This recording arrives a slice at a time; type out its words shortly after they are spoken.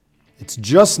It's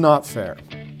just not fair.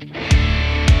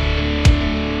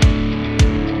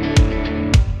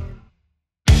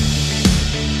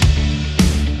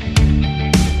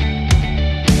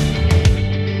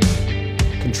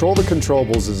 Control the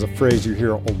controllables is a phrase you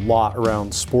hear a lot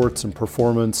around sports and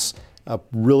performance,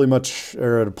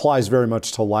 it applies very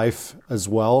much to life as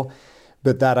well.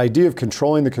 But that idea of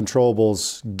controlling the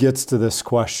controllables gets to this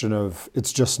question of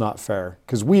it's just not fair.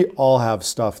 Because we all have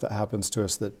stuff that happens to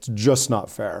us that's just not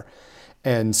fair.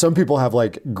 And some people have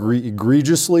like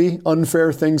egregiously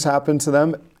unfair things happen to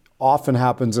them. Often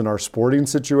happens in our sporting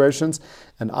situations.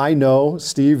 And I know,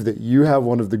 Steve, that you have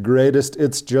one of the greatest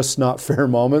it's just not fair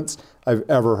moments I've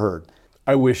ever heard.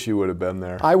 I wish you would have been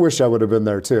there. I wish I would have been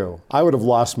there too. I would have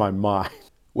lost my mind.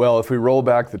 Well, if we roll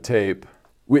back the tape,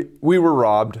 we were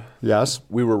robbed. Yes.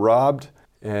 We were robbed,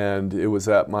 and it was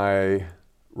at my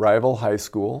rival high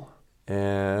school,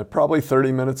 and probably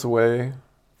 30 minutes away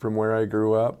from where I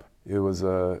grew up. It was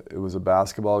a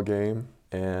basketball game,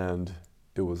 and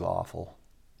it was awful.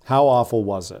 How awful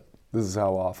was it? This is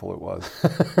how awful it was.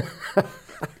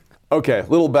 Okay,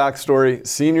 little backstory.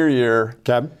 Senior year,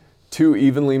 Okay. 2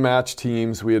 evenly matched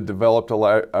teams. We had developed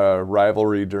a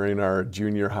rivalry during our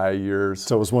junior high years.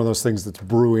 So it was one of those things that's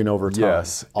brewing over time.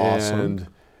 Yes. Awesome. And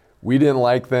we didn't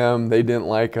like them. They didn't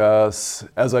like us.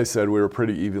 As I said, we were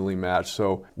pretty evenly matched.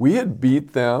 So we had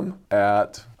beat them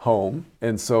at home.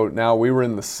 And so now we were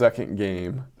in the second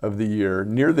game of the year,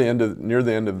 near the end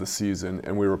of the season,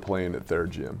 and we were playing at their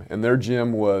gym. And their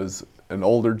gym was an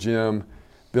older gym,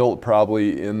 built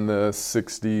probably in the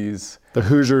 60s. The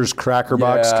Hoosiers Cracker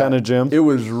Box kind of gym? It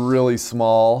was really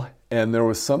small, and there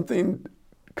was something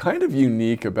kind of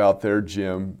unique about their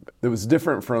gym that was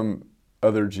different from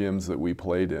other gyms that we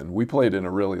played in. We played in a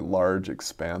really large,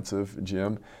 expansive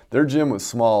gym. Their gym was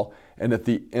small, and at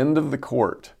the end of the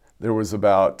court, there was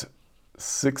about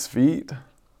 6 feet,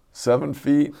 7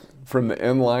 feet from the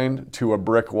end line to a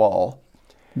brick wall.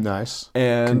 Nice.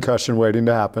 And concussion waiting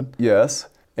to happen. Yes.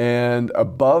 And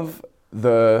above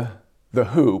the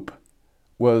hoop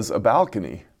was a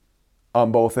balcony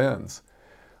on both ends.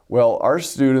 Well, our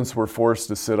students were forced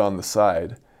to sit on the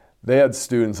side. They had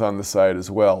students on the side as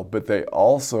well, but they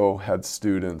also had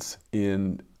students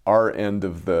in our end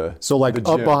of the So like the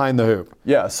up gym. behind the hoop.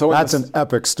 Yeah. So That's an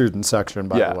epic student section,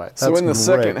 by the way. That's so in the great.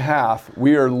 second half,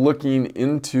 we are looking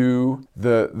into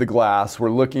the glass.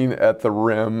 We're looking at the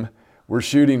rim. We're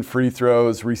shooting free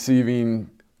throws, receiving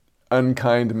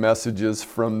unkind messages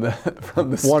from the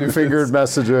students. One-fingered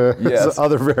messages, Yes.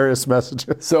 other various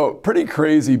messages. So pretty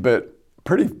crazy, but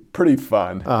pretty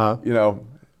fun. You know,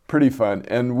 pretty fun.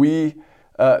 And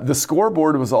the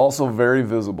scoreboard was also very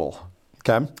visible.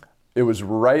 Okay. It was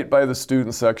right by the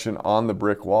student section on the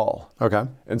brick wall. Okay.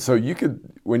 And so you could,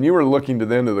 when you were looking to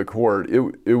the end of the court,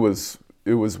 it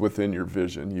was within your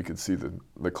vision. You could see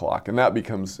the clock, and that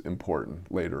becomes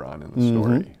important later on in the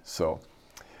story. So.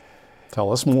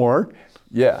 Tell us more.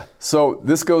 Yeah. So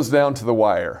this goes down to the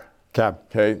wire. Okay.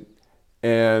 Okay.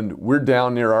 And we're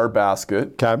down near our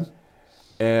basket. Okay.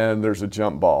 And there's a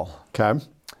jump ball. Okay.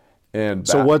 And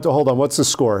So hold on, what's the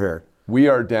score here? we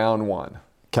are down 1.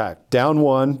 Okay. Down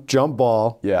 1, jump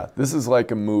ball. Yeah. This is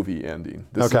like a movie ending.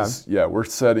 We're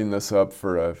setting this up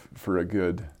for a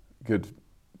good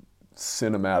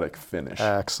cinematic finish.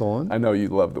 Excellent. I know you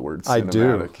love the word cinematic. I do.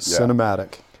 Yeah.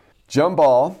 Cinematic. Jump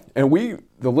ball, and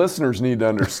the listeners need to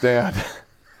understand.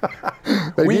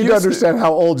 They need to understand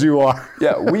how old you are.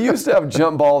 Yeah, we used to have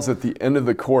jump balls at the end of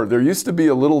the court. There used to be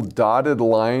a little dotted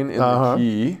line in the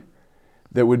key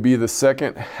that would be the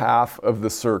second half of the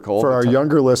circle. For our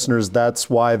younger listeners, that's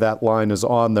why that line is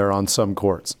on there on some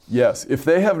courts. Yes, if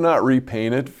they have not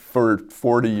repainted for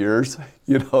 40 years,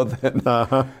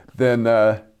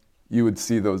 then you would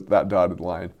see that dotted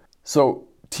line. So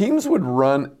teams would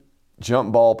run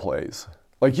jump ball plays.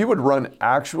 Like you would run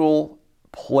actual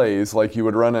plays, like you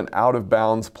would run an out of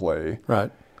bounds play.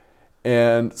 Right.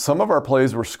 And some of our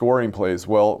plays were scoring plays.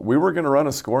 Well, we were going to run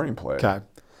a scoring play. Okay.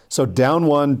 So down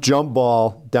 1, jump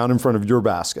ball, down in front of your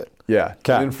basket. Yeah.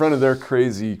 Okay. In front of their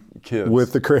crazy kids.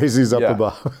 With the crazies up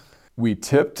above. We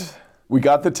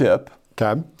got the tip.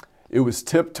 Okay. It was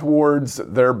tipped towards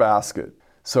their basket.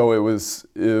 So it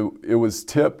was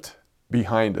tipped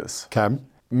behind us. Okay.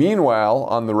 Meanwhile,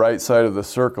 on the right side of the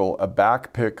circle, a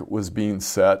back pick was being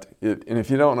set. And if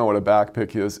you don't know what a back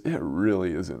pick is, it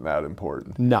really isn't that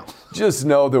important. No. Just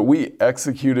know that we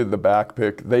executed the back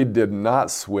pick. They did not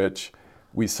switch.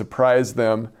 We surprised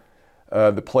them.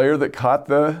 The player that caught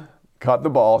the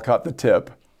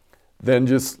tip, then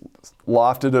just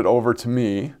lofted it over to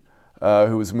me.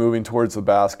 who was moving towards the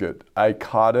basket. I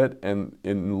caught it and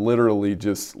literally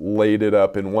just laid it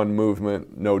up in one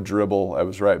movement, no dribble. I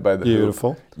was right by the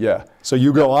Beautiful. hoop. Yeah. So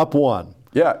you go up one.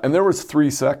 Yeah, and there was 3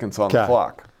 seconds on the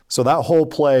clock. So that whole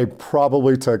play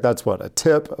probably took, that's what, a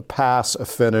tip, a pass, a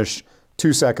finish,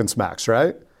 2 seconds max,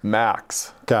 right?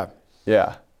 Max. Okay.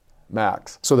 Yeah,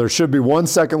 max. So there should be 1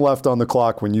 second left on the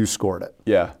clock when you scored it.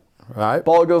 Yeah. Right.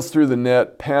 Ball goes through the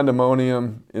net,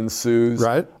 pandemonium ensues.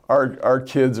 Right. Our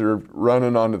kids are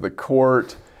running onto the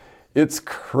court. It's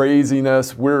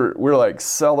craziness. We're like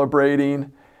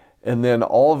celebrating, and then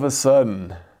all of a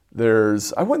sudden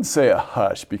there's, I wouldn't say a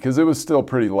hush because it was still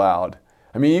pretty loud.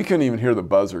 I mean, you couldn't even hear the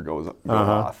buzzer go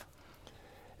off.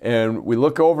 And we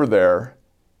look over there,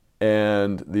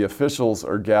 and the officials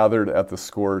are gathered at the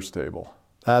scorer's table.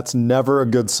 That's never a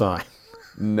good sign.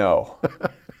 No,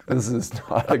 this is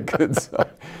not a good sign.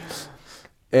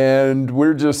 And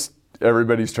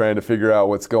everybody's trying to figure out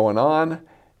what's going on.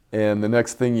 And the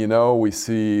next thing you know, we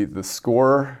see the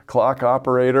score clock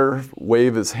operator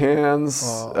wave his hands.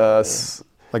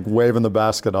 Like waving the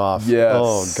basket off. Yes.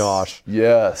 Oh, gosh.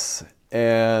 Yes.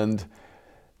 And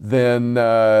then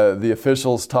the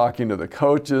officials talking to the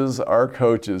coaches. Our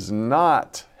coach is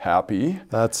not happy.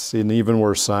 That's an even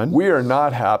worse sign. We are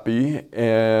not happy,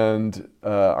 and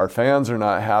our fans are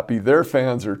not happy. Their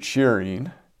fans are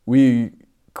cheering. We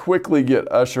quickly get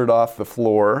ushered off the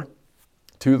floor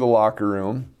to the locker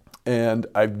room, and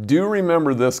I do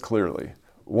remember this clearly.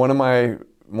 One of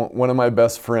my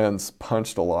best friends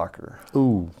punched a locker.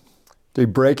 Ooh. Did he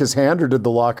break his hand or did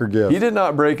the locker give? He did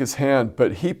not break his hand,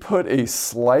 but he put a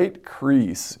slight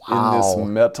crease in this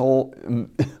metal.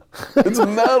 It's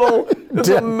metal. It's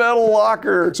a metal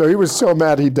locker. So he was so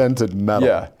mad he dented metal.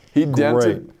 Yeah, he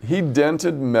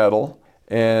dented metal.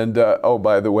 And oh,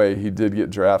 by the way, he did get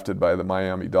drafted by the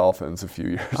Miami Dolphins a few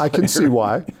years later. I can see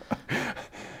why.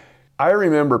 I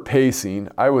remember pacing.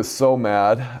 I was so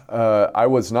mad. I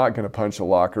was not going to punch a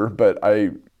locker, but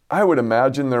I would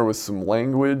imagine there was some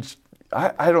language.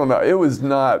 I don't know. It was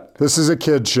not. This is a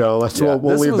kid show.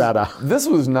 We'll leave that out. This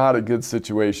was not a good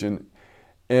situation.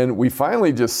 And we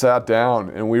finally just sat down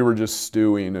and we were just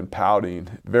stewing and pouting,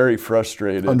 very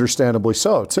frustrated. Understandably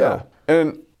so, too.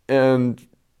 Yeah.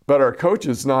 But our coach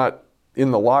is not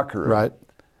in the locker room. Right.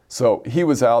 So he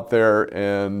was out there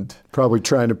and probably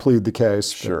trying to plead the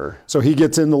case. Sure. So he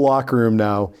gets in the locker room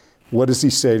now. What does he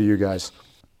say to you guys?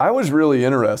 I was really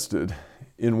interested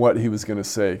in what he was going to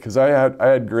say because I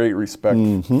had great respect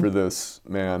for this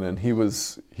man, and he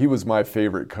was my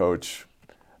favorite coach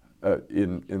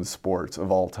in sports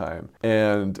of all time.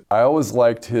 And I always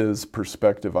liked his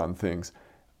perspective on things.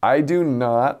 I do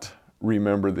not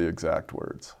remember the exact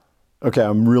words. Okay,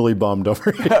 I'm really bummed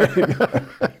over here.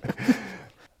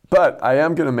 But I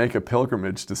am going to make a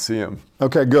pilgrimage to see him.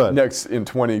 Okay, good. Next in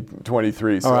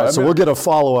 2023. All right, so we'll get a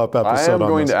follow-up episode on this. I am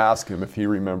going to ask him if he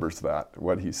remembers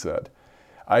what he said.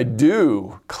 I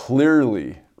do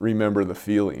clearly remember the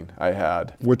feeling I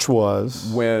had. Which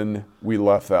was? When we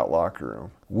left that locker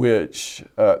room. Which,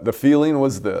 the feeling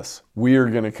was this: we are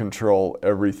going to control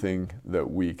everything that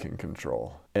we can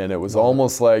control. And it was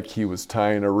almost like he was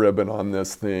tying a ribbon on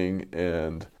this thing,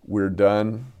 and we're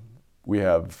done. We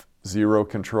have zero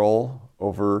control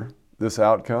over this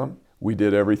outcome. We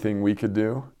did everything we could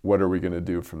do. What are we going to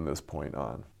do from this point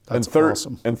on? That's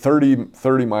awesome. And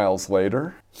 30 miles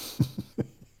later,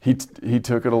 he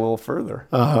took it a little further.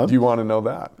 Do you want to know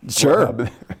that? Sure.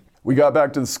 We got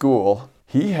back to the school.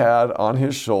 He had on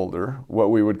his shoulder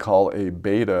what we would call a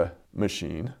beta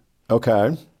machine.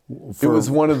 Okay. It was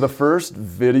one of the first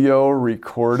video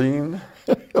recording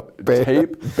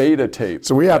beta tapes.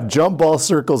 So we have jump ball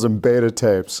circles and beta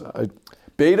tapes.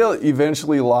 Beta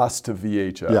eventually lost to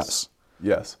VHS. Yes.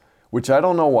 Yes. Which I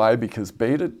don't know why, because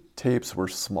beta tapes were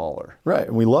smaller. Right,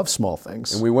 and we love small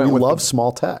things. And we love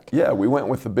small tech. Yeah, we went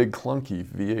with the big clunky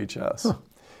VHS. Huh.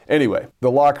 Anyway,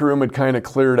 the locker room had kind of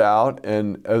cleared out,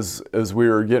 and as we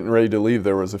were getting ready to leave,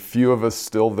 there was a few of us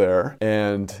still there,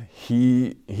 and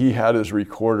he had his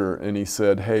recorder, and he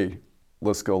said, "Hey,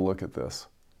 let's go look at this."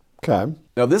 Okay.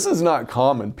 Now, this is not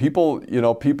common. People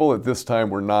at this time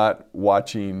were not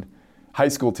watching, high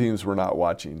school teams were not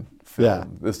watching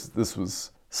film. Yeah. This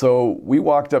was, so we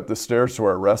walked up the stairs to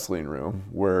our wrestling room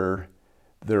where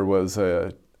there was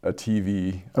a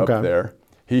TV up there.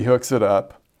 He hooks it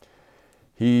up.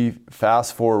 He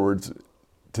fast forwards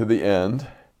to the end,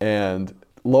 and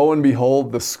lo and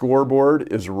behold, the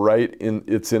scoreboard is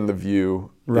it's in the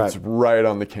view. Right. It's right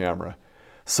on the camera.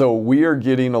 So we are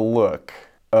getting a look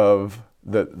of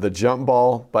the jump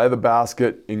ball by the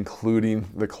basket, including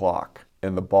the clock.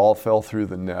 and the ball fell through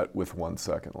the net with 1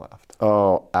 second left.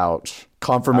 Oh, ouch.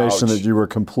 Confirmation Ouch. that you were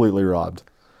completely robbed.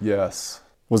 Yes.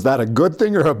 Was that a good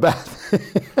thing or a bad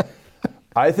thing?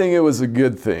 I think it was a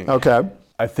good thing. Okay.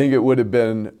 I think it would have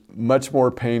been much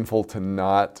more painful to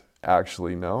not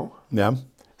actually know. Yeah.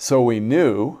 So we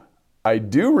knew. I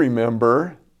do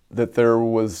remember that there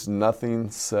was nothing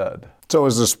said. So it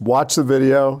was just watch the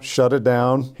video, shut it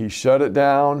down. He shut it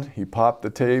down, he popped the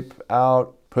tape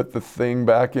out, put the thing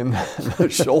back in the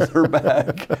shoulder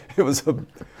bag. It was a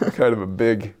kind of a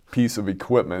big piece of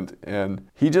equipment. And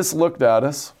he just looked at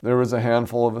us. There was a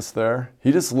handful of us there.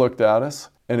 He just looked at us,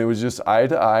 and it was just eye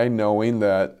to eye, knowing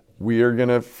that we are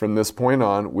gonna, from this point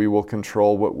on, we will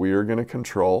control what we are gonna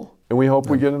control. And we hope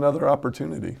we get another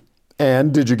opportunity.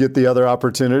 And did you get the other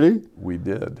opportunity? We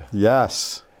did.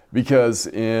 Yes. Because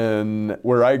in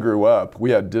where I grew up,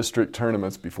 we had district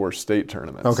tournaments before state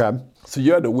tournaments. Okay. So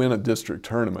you had to win a district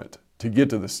tournament to get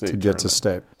to the state tournament. To get to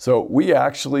state. So we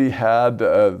actually had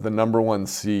the number 1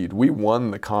 seed. We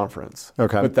won the conference.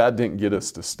 Okay. But that didn't get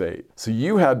us to state. So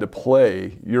you had to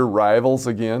play your rivals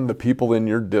again, the people in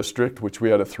your district, which we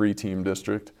had a 3-team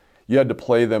district. You had to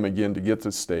play them again to get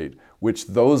to state, which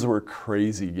those were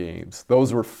crazy games.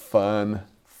 Those were fun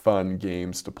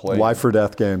games to play. Life or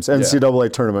death games,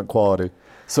 NCAA tournament quality.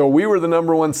 So we were the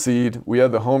number 1 seed. We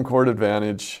had the home court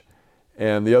advantage,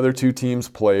 and the other 2 teams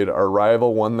played. Our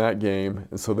rival won that game,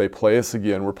 and so they play us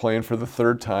again. We're playing for the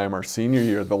 3rd time, our senior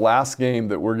year, the last game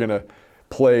that we're going to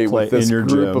play with this group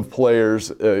gym of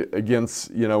players against,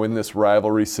 in this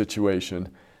rivalry situation.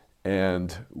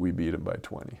 And we beat them by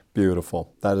 20.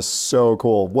 Beautiful. That is so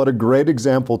cool. What a great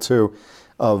example, too,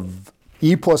 of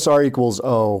E plus R equals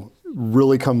O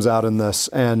really comes out in this.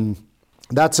 And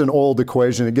that's an old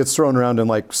equation. It gets thrown around in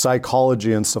like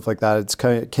psychology and stuff like that.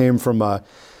 It came from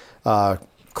a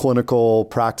clinical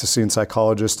practicing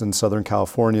psychologist in Southern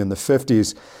California in the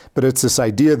 50s. But it's this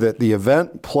idea that the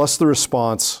event plus the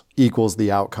response equals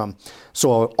the outcome.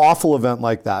 So an awful event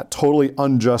like that, totally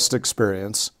unjust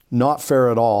experience, not fair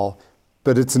at all,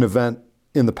 but it's an event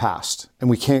in the past, and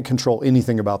we can't control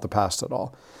anything about the past at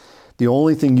all. The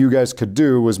only thing you guys could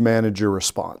do was manage your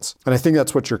response. And I think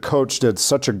that's what your coach did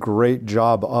such a great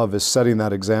job of, is setting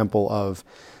that example of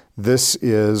this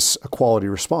is a quality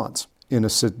response.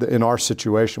 In our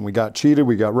situation, we got cheated,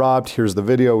 we got robbed, here's the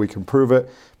video, we can prove it,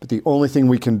 but the only thing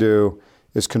we can do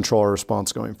is control our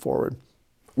response going forward.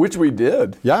 Which we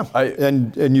did. Yeah,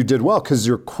 and you did well, because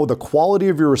the quality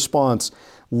of your response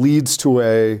leads to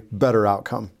a better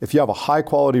outcome. If you have a high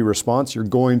quality response, you're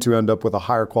going to end up with a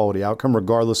higher quality outcome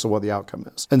regardless of what the outcome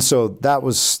is. And so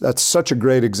that's such a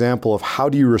great example of how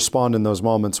do you respond in those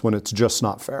moments when it's just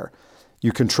not fair.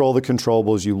 You control the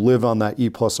controllables, you live on that E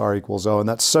plus R equals O, and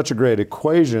that's such a great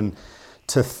equation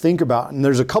to think about. And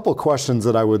there's a couple of questions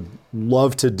that I would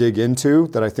love to dig into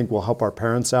that I think will help our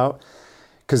parents out.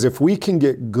 Because if we can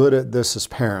get good at this as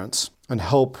parents and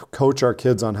help coach our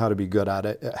kids on how to be good at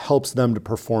it, it helps them to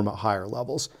perform at higher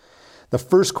levels. The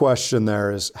first question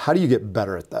there is, how do you get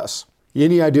better at this?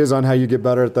 Any ideas on how you get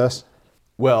better at this?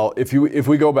 Well, if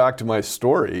we go back to my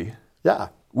story, yeah,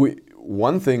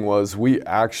 one thing was we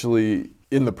actually,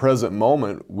 in the present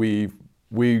moment, we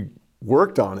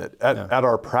worked on it at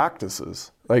our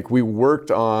practices. Like, we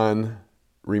worked on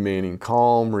remaining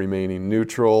calm, remaining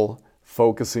neutral,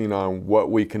 focusing on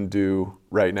what we can do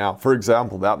right now. For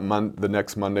example, the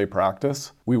next Monday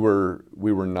practice, we were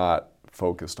not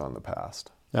focused on the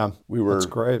past. Yeah, that's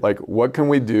great. Like, what can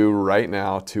we do right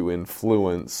now to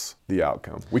influence the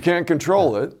outcome? We can't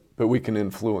control it, but we can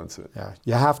influence it. Yeah,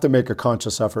 you have to make a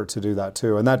conscious effort to do that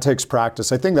too, and that takes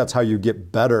practice. I think that's how you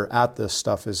get better at this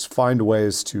stuff, is find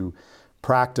ways to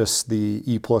practice the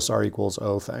E plus R equals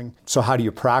O thing. So how do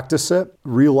you practice it?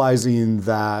 Realizing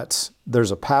that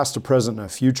there's a past, a present, and a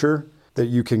future that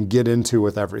you can get into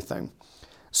with everything.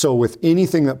 So with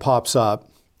anything that pops up,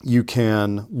 you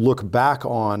can look back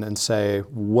on and say,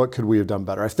 what could we have done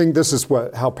better? I think this is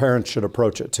how parents should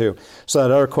approach it too. So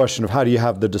that other question of how do you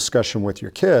have the discussion with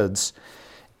your kids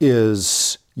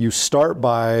is you start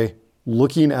by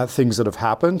looking at things that have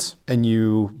happened and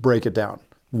you break it down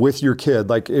with your kid.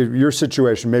 Like your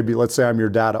situation, maybe let's say I'm your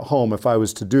dad at home. If I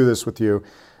was to do this with you,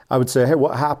 I would say, hey,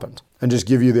 what happened? And just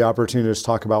give you the opportunity to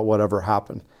talk about whatever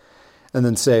happened. And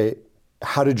then say,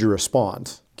 how did you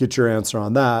respond? Get your answer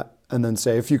on that. And then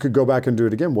say, if you could go back and do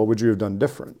it again, what would you have done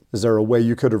different? Is there a way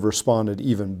you could have responded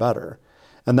even better?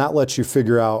 And that lets you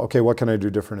figure out, okay, what can I do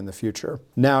different in the future?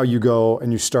 Now you go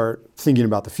and you start thinking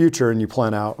about the future and you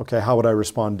plan out, okay, how would I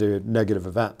respond to negative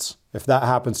events? If that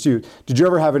happens to you, did you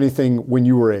ever have anything when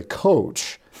you were a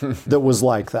coach that was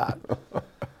like that?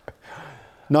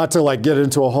 Not to like get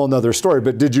into a whole nother story,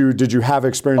 but did you have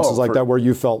experiences like that where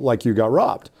you felt like you got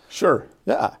robbed? Sure.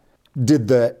 Yeah. Did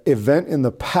the event in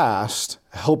the past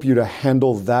help you to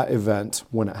handle that event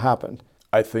when it happened?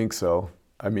 I think so.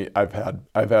 I mean, I've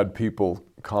had people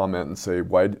comment and say,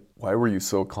 why were you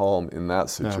so calm in that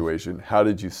situation? Yeah. How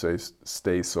did you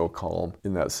stay so calm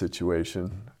in that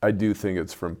situation? I do think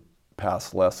it's from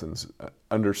past lessons,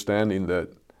 understanding that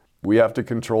we have to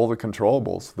control the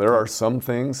controllables. There are some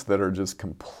things that are just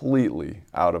completely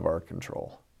out of our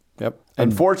control. Yep.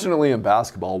 Unfortunately, in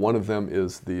basketball, one of them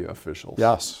is the officials.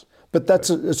 Yes. But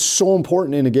it's so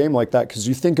important in a game like that, because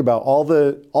you think about all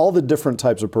the different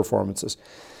types of performances.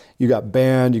 You got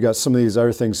band, you got some of these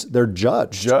other things. They're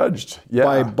judged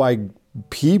yeah. by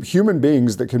human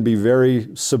beings that can be very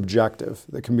subjective,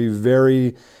 that can be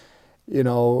very,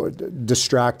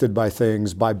 distracted by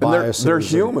things, by biases. They're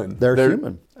human. They're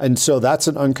human. And so that's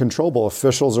an uncontrollable.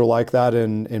 Officials are like that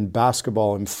in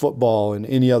basketball and football and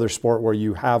any other sport where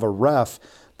you have a ref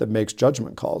that makes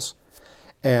judgment calls.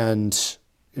 And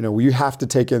we have to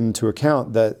take into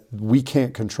account that we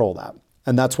can't control that.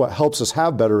 And that's what helps us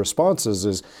have better responses,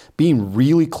 is being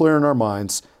really clear in our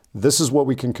minds. This is what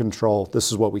we can control.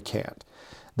 This is what we can't.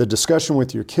 The discussion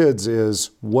with your kids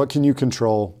is, what can you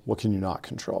control? What can you not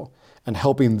control? And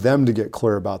helping them to get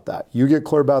clear about that. You get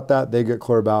clear about that. They get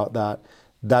clear about that.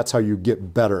 That's how you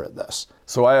get better at this.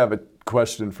 So I have a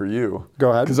question for you.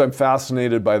 Go ahead. Because I'm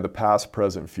fascinated by the past,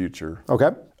 present, future. Okay.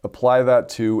 Apply that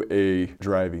to a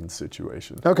driving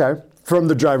situation. Okay. From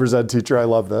the driver's ed teacher, I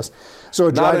love this. So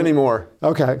not anymore.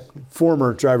 Okay.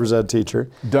 Former driver's ed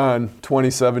teacher. Done.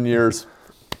 27 years.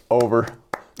 Over.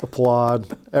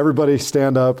 Applaud. Everybody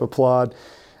stand up, applaud.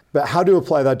 But how do you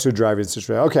apply that to a driving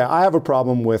situation? Okay, I have a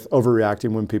problem with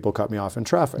overreacting when people cut me off in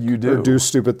traffic. You do. Or do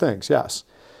stupid things, yes.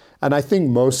 And I think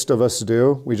most of us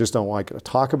do. We just don't like to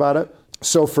talk about it.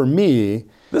 So for me...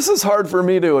 This is hard for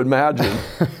me to imagine.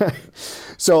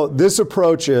 So this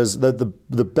approach is that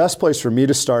the best place for me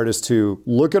to start is to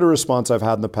look at a response I've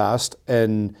had in the past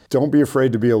and don't be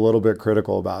afraid to be a little bit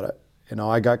critical about it.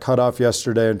 I got cut off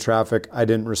yesterday in traffic. I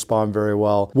didn't respond very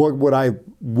well. What would I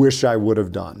wish I would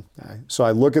have done? Okay. So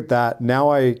I look at that.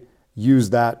 Now I use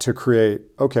that to create,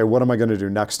 okay, what am I going to do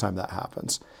next time that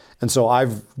happens? And so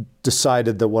I've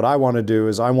decided that what I want to do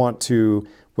is I want to,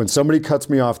 when somebody cuts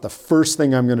me off, the first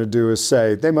thing I'm going to do is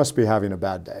say, they must be having a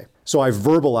bad day. So I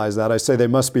verbalize that. I say they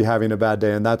must be having a bad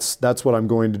day, and that's what I'm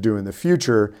going to do in the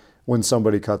future when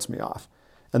somebody cuts me off.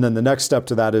 And then the next step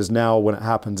to that is, now when it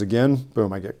happens again,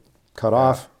 boom, I get cut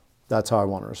off. That's how I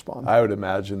want to respond. I would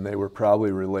imagine they were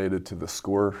probably related to the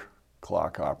score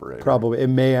clock operator. Probably. It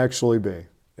may actually be.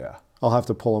 Yeah. I'll have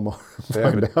to pull them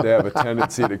over. They have a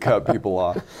tendency to cut people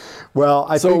off. Well,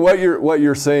 I think what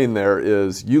you're saying there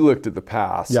is, you looked at the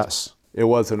past. Yes. It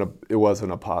wasn't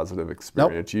a positive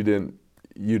experience. Nope.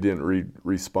 You didn't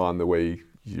respond the way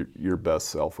your best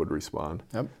self would respond.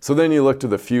 Yep. So then you look to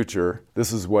the future.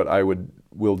 This is what I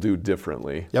will do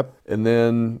differently. Yep. And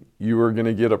then you are going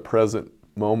to get a present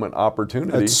moment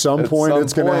opportunity. At some point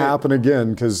it's going to happen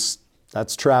again, because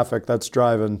that's traffic, that's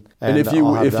driving. And if you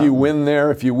win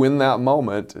there, if you win that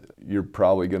moment, you're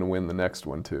probably going to win the next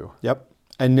one too. Yep.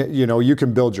 And you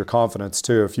can build your confidence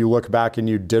too. If you look back and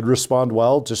you did respond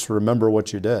well, just remember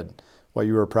what you did, what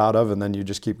you were proud of, and then you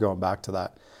just keep going back to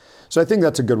that. So I think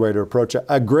that's a good way to approach it.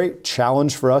 A great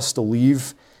challenge for us to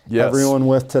leave everyone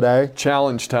with today.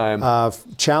 Challenge time.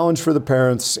 Challenge for the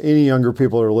parents. Any younger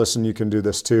people who are listening, you can do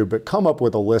this too, but come up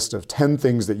with a list of 10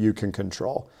 things that you can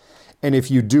control. And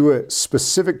if you do it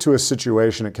specific to a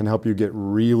situation, it can help you get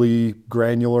really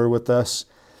granular with this.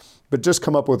 But just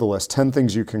come up with a list, 10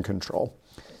 things you can control.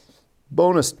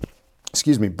 Bonus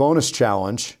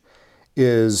challenge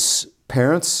is,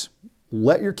 parents,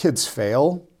 let your kids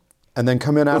fail and then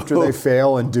come in after they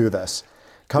fail and do this.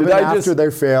 Come in after they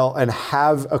fail and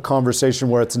have a conversation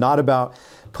where it's not about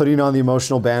putting on the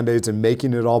emotional Band-Aids and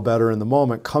making it all better in the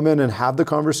moment. Come in and have the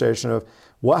conversation of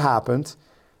what happened,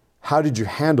 how did you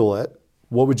handle it,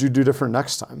 what would you do different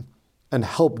next time, and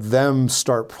help them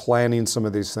start planning some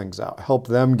of these things out. Help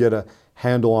them get a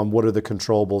handle on what are the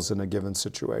controllables in a given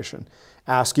situation.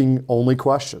 Asking only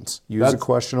questions. Use a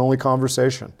question-only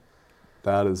conversation.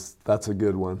 That's a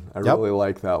good one. I really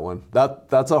like that one.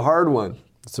 That's a hard one.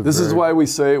 This is why we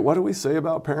say, what do we say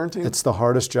about parenting? It's the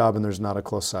hardest job, and there's not a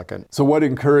close second. So what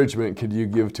encouragement could you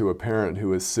give to a parent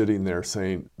who is sitting there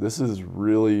saying, this is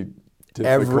really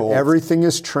difficult? Everything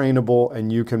is trainable,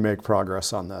 and you can make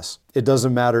progress on this. It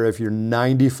doesn't matter if you're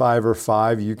 95 or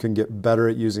 5, you can get better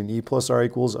at using E + R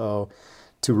 = O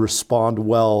to respond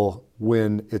well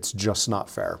when it's just not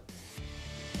fair.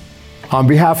 On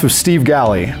behalf of Steve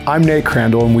Galley, I'm Nate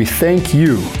Crandall, and we thank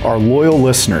you, our loyal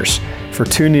listeners, for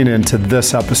tuning in to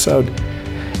this episode.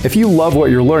 If you love what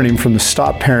you're learning from the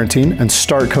Stop Parenting and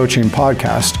Start Coaching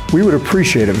podcast, we would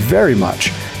appreciate it very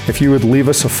much if you would leave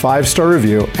us a 5-star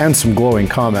review and some glowing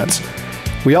comments.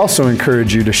 We also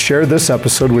encourage you to share this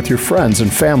episode with your friends and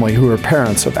family who are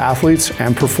parents of athletes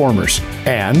and performers.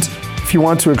 And if you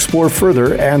want to explore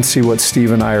further and see what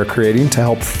Steve and I are creating to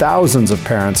help thousands of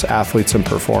parents, athletes, and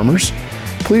performers,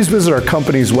 please visit our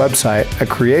company's website at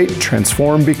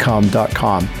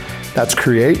createtransformbecome.com. That's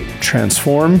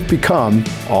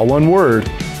createtransformbecome, all one word,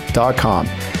 .com.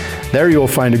 There you will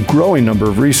find a growing number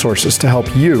of resources to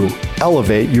help you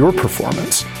elevate your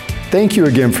performance. Thank you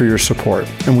again for your support,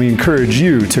 and we encourage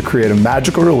you to create a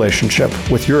magical relationship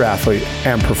with your athlete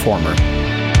and performer.